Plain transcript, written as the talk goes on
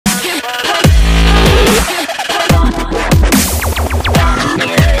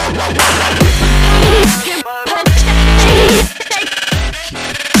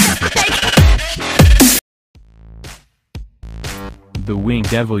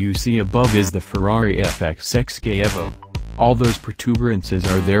Evo you see above is the Ferrari FXX K Evo. All those protuberances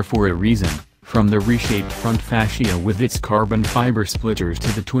are there for a reason, from the reshaped front fascia with its carbon fiber splitters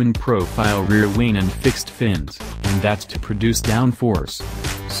to the twin-profile rear wing and fixed fins, and that's to produce downforce.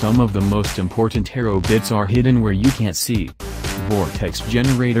 Some of the most important aero bits are hidden where you can't see. Vortex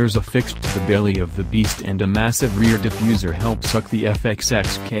generators affixed to the belly of the beast and a massive rear diffuser help suck the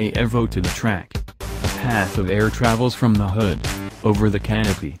FXX K Evo to the track. A path of air travels from the hood, over the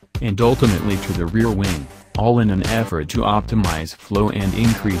canopy, and ultimately to the rear wing, all in an effort to optimize flow and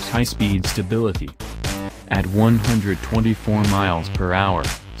increase high-speed stability. At 124 miles per hour,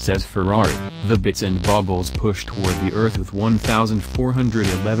 says Ferrari, the bits and baubles push toward the earth with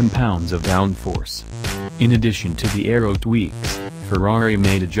 1,411 pounds of downforce. In addition to the aero tweaks, Ferrari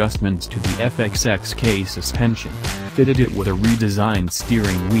made adjustments to the FXX K suspension, fitted it with a redesigned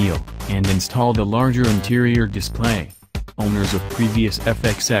steering wheel, and installed a larger interior display. Owners of previous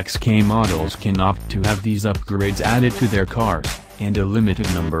FXX K models can opt to have these upgrades added to their cars, and a limited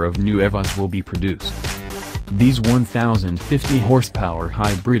number of new Evos will be produced. These 1,050 horsepower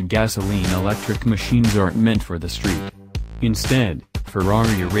hybrid gasoline-electric machines aren't meant for the street. Instead,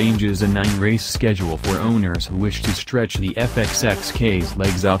 Ferrari arranges a 9-race schedule for owners who wish to stretch the FXX K's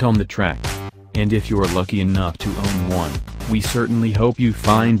legs out on the track. And if you're lucky enough to own one, we certainly hope you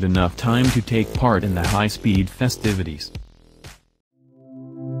find enough time to take part in the high-speed festivities.